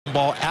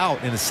Ball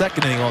out in the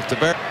second inning off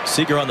Taveras.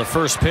 Seager on the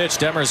first pitch.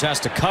 Demers has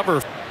to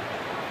cover.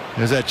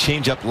 There's that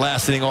changeup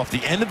last inning off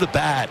the end of the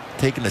bat,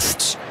 taking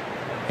the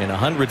in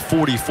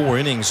 144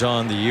 innings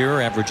on the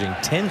year, averaging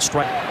 10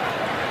 strikes.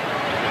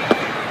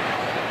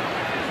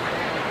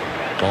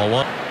 Ball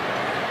one.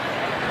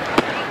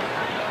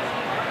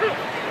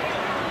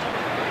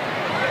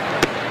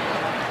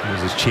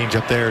 There's his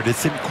changeup there. It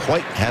didn't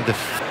quite have the.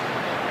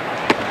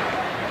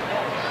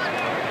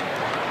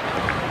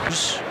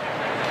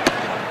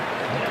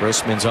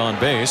 Grossman's on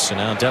base, and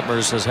now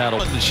Detmers has had the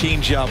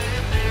changeup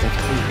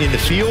in the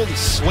field,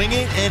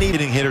 swinging, and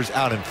hitting hitters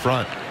out in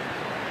front.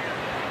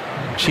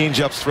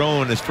 Changeup's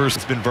thrown his first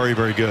has been very,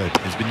 very good.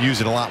 He's been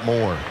using a lot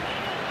more.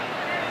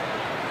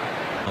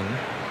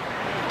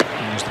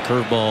 There's the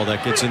curveball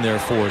that gets in there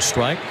for a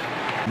strike.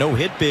 No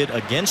hit bid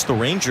against the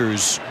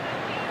Rangers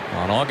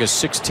on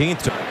August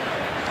 16th.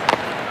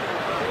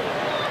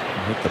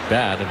 Hit the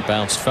bat and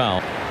bounced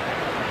foul.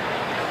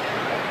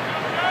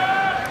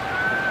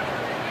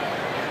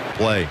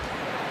 Play.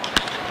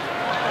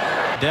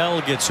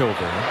 Dell gets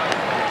over.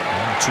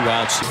 And 2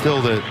 outs.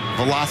 Still the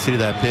velocity of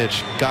that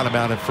pitch got him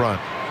out in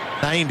front.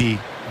 90,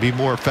 be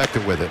more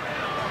effective with it.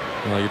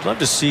 Well, you'd love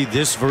to see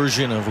this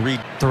version of Reed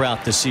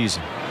throughout the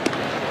season.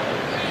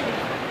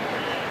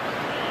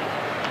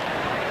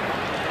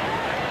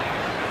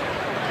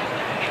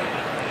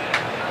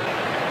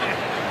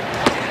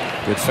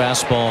 Good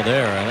fastball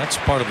there, and that's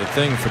part of the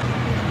thing for.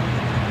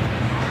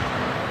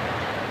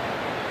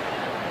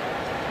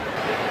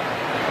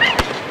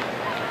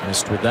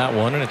 Missed with that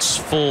one, and it's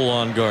full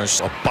on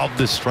Garcia. Above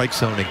the strike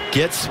zone and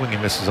gets swing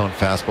and misses on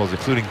fastballs,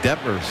 including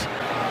Detmers.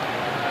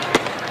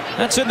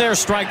 That's in there.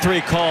 Strike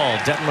 3 call.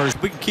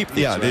 Detmers. We can keep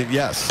these. Yeah, right?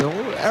 yes. So,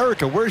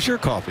 Erica, where's your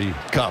coffee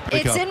cup?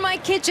 It's in my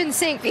kitchen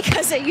sink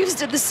because I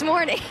used it this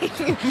morning.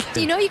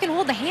 You know you can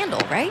hold the handle,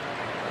 right?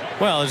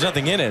 Well, there's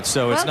nothing in it,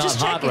 so it's not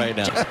hot right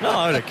now. No,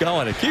 I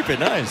want to keep it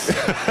nice.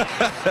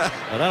 But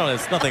I don't.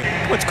 It's nothing.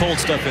 What's cold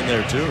stuff in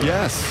there too?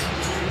 Yes.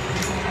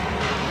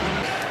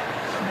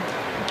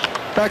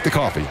 Back to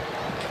coffee.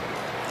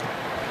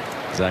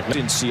 Exactly.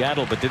 In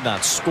Seattle, but did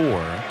not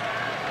score.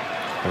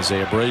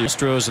 Jose Abreu.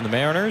 Astros and the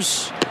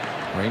Mariners.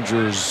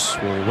 Rangers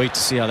will wait to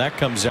see how that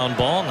comes down.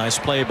 Ball. Nice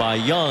play by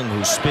Jung,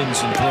 who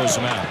spins and throws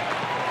him out.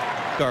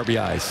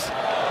 RBIs.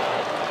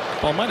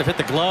 Ball might have hit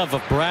the glove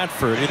of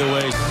Bradford. Either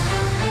way.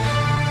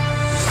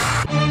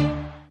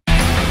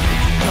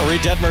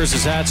 Reed Detmers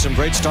has had some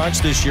great starts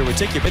this year. We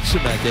take you pitched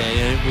him that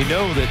day, and we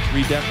know that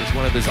Reed Detmers,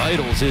 one of his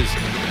idols, is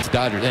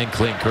Dodgers and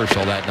Clayton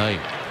Kershaw that night.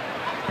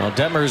 Well,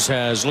 Detmers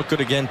has looked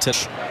good again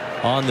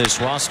on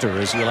this roster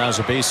as he allows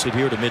a base hit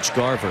here to Mitch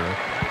Garver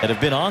that have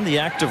been on the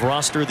active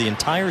roster the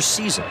entire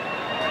season.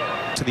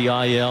 To the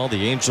IL,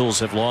 the Angels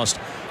have lost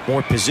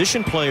more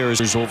position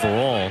players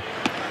overall.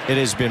 It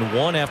has been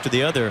one after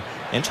the other,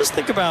 and just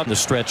think about the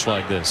stretch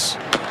like this.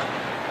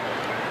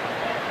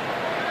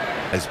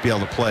 As be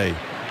able to play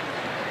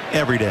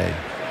every day,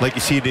 like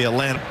you see the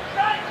Atlanta.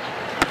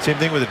 Same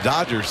thing with the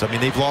Dodgers. I mean,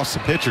 they've lost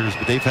some pitchers,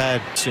 but they've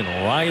had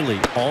Riley,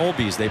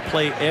 Albies. They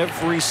play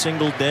every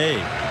single day.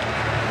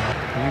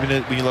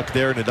 Even when you look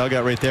there in the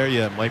dugout right there,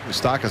 you have Mike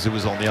Moustakas, who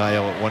was on the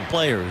IL at one.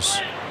 Players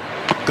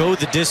go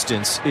the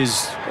distance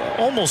is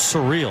almost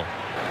surreal.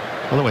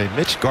 By the way,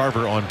 Mitch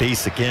Garver on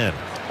base again.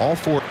 All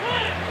four.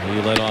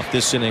 He led off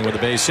this inning with a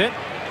base hit,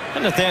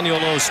 and Nathaniel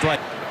Lowe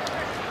strike.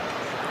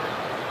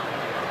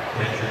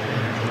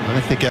 I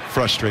think got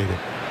frustrated.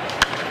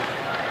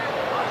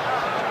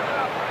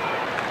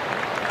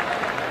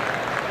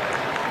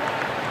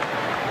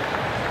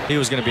 He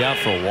was going to be out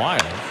for a while.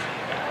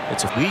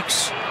 It's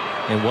weeks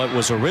in what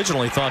was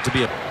originally thought to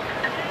be a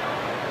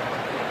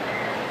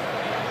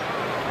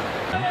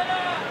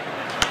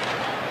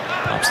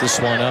pops this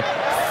one up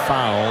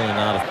foul and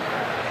out of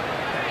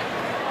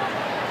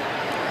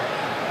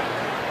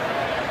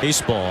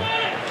baseball.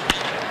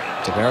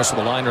 Taveras with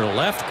a liner to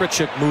left.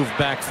 Grichuk moved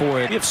back for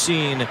it. We've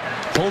seen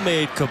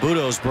homemade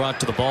kabutos brought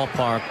to the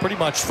ballpark pretty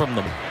much from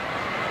them.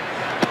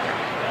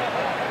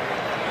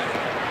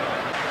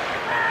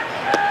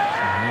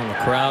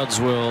 Crowds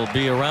will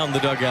be around the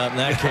dugout in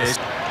that case.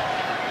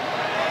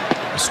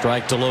 A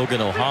strike to Logan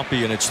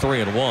Ohtani, and it's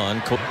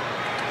 3-1.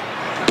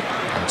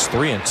 It's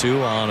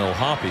 3-2 on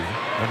Ohtani.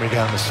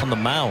 On the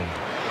mound.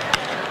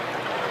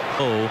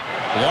 Oh,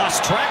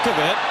 lost track of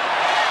it.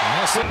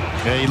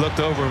 Yeah, he looked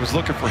over and was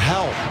looking for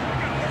help.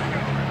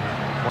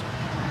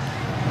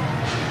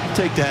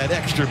 Take that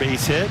extra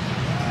base hit.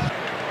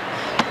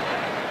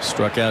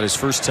 Struck out his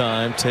first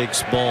time.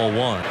 Takes ball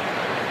 1.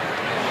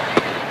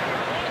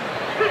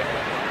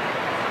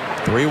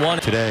 3-1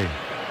 today.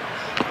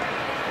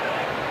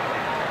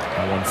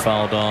 That one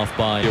fouled off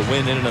by a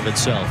win in and of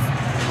itself.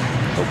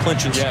 No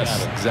clinching.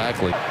 Yes,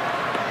 exactly.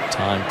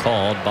 Time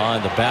called by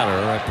the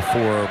batter right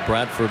before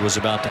Bradford was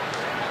about to.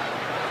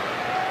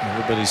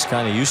 Everybody's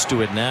kind of used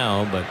to it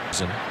now, but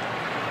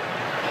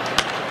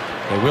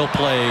they will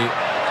play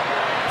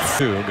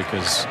through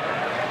because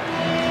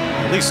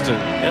at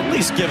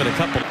least give it a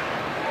couple.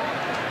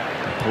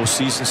 The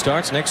postseason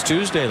starts next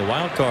Tuesday. The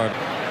wild card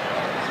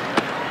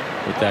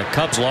With that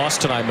Cubs loss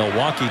tonight,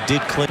 Milwaukee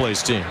did clean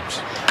place teams.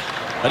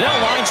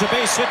 Adele lines a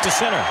base hit to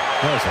center.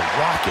 That was a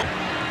rocket.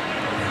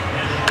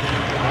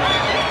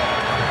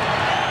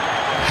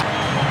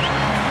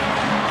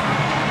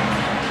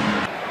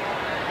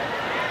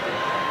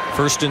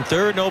 First and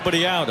third,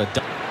 nobody out.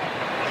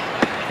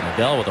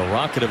 Adele with a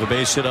rocket of a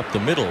base hit up the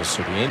middle.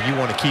 So you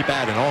want to keep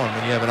adding on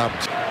when you have an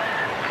opportunity.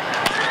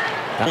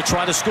 Will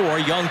try to score.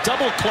 Young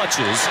double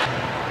clutches.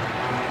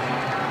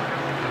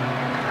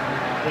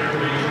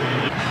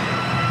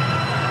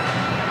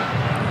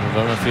 I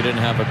don't know if he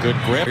didn't have a good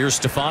grip. Here's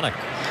Stefanik.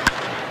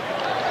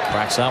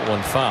 Cracks out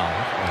one foul.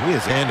 He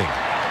is ending.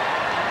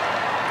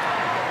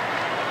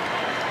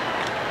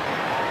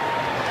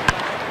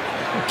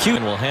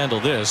 Cuban will handle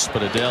this,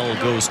 but Adele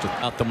goes to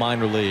out the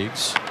minor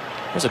leagues.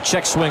 There's a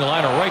check swing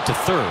liner right to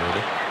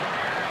third,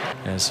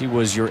 as he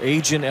was your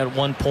agent at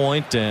one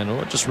point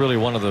and just really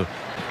one of the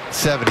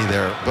 70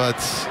 there. But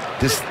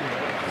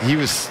he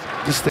was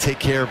just to take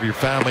care of your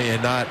family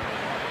and not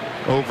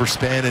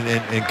overspend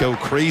and go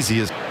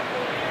crazy.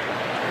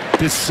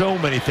 Did so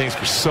many things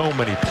for so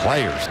many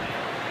players.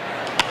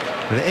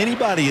 But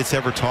anybody that's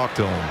ever talked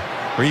to him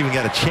or even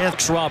got a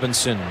chance.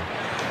 Robinson.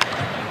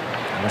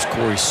 There's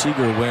Corey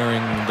Seager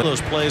wearing those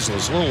plays,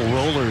 those little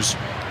rollers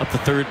up the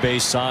third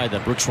base side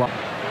that Brooks. Seager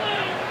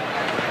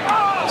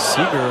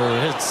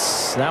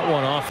hits that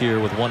one off here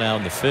with one out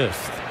in the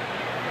fifth.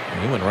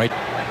 And he went right.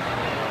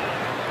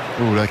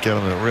 Ooh, that got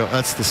him the real.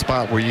 That's the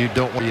spot where you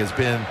don't. He has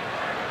been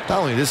not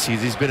only this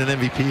season, he's been an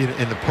MVP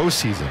in the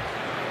postseason.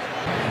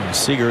 And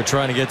Seager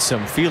trying to get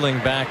some feeling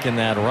back in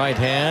that right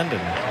hand,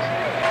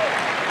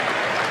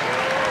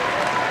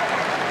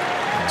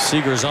 and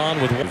Seager's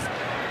on with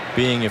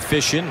being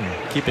efficient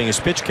and keeping his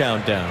pitch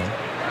count down.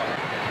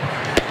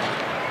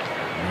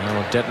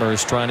 Now Detmer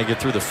is trying to get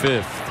through the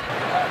fifth.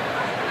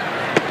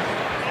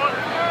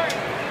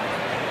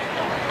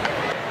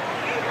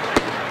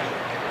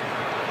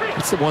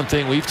 That's the one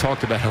thing we've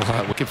talked about a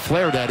lot. We can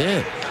flare that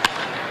in.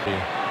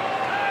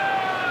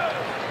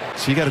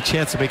 So you got a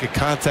chance to make a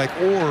contact,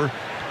 or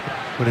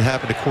what had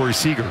happened to Corey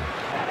Seager.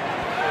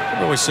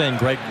 I was saying,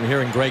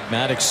 hearing Greg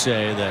Maddux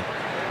say that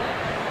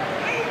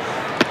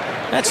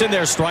that's in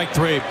there, strike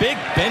three. Big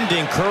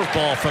bending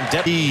curveball from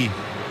Detmer. He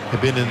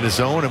had been in the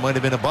zone. It might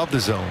have been above the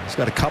zone. He's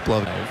got a couple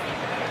of them.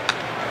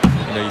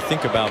 You know, you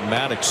think about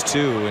Maddux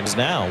too, and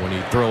now when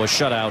you throw a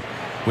shutout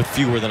with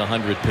fewer than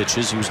 100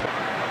 pitches, he was.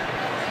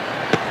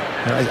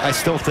 I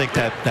still think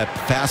that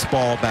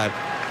fastball, that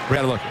we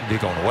got to look. Is he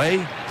going away?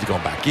 Is he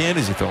going back in?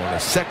 Is he throwing a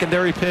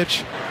secondary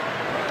pitch?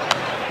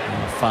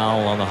 And a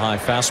foul on the high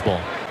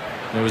fastball.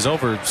 It was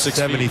over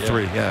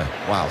 73. Yeah.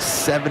 Wow.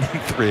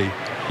 73.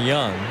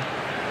 Young.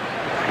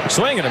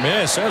 Swing and a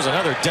miss. There's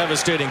another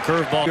devastating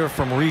curveball here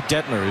from Reed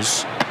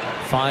Detmers.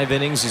 5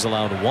 innings. He's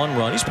allowed 1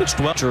 run. He's pitched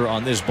well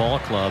on this ball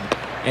club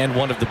and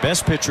one of the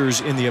best pitchers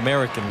in the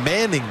American.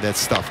 Manning that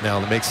stuff now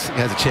that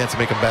has a chance to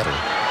make him better.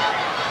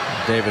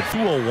 David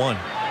 201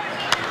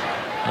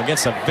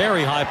 against a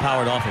very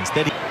high-powered offense.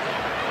 That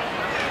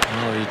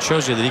it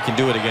shows you that he can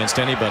do it against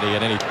anybody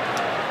at any.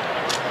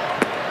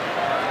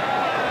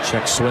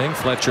 Check swing.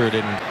 Fletcher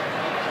didn't.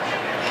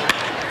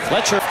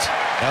 Fletcher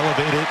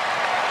elevated.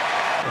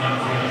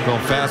 Going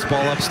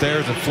fastball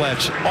upstairs, and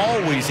Fletch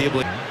always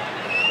able to.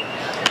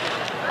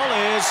 Ball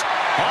is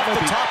off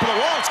the top of the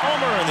wall. It's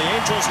homer, and the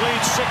Angels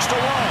lead 6-1.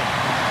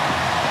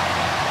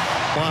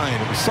 Line.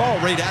 We saw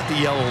it right at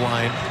the yellow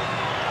line.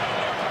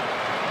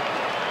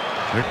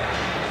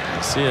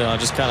 See, I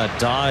just kind of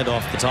died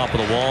off the top of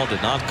the wall.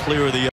 Did not clear the.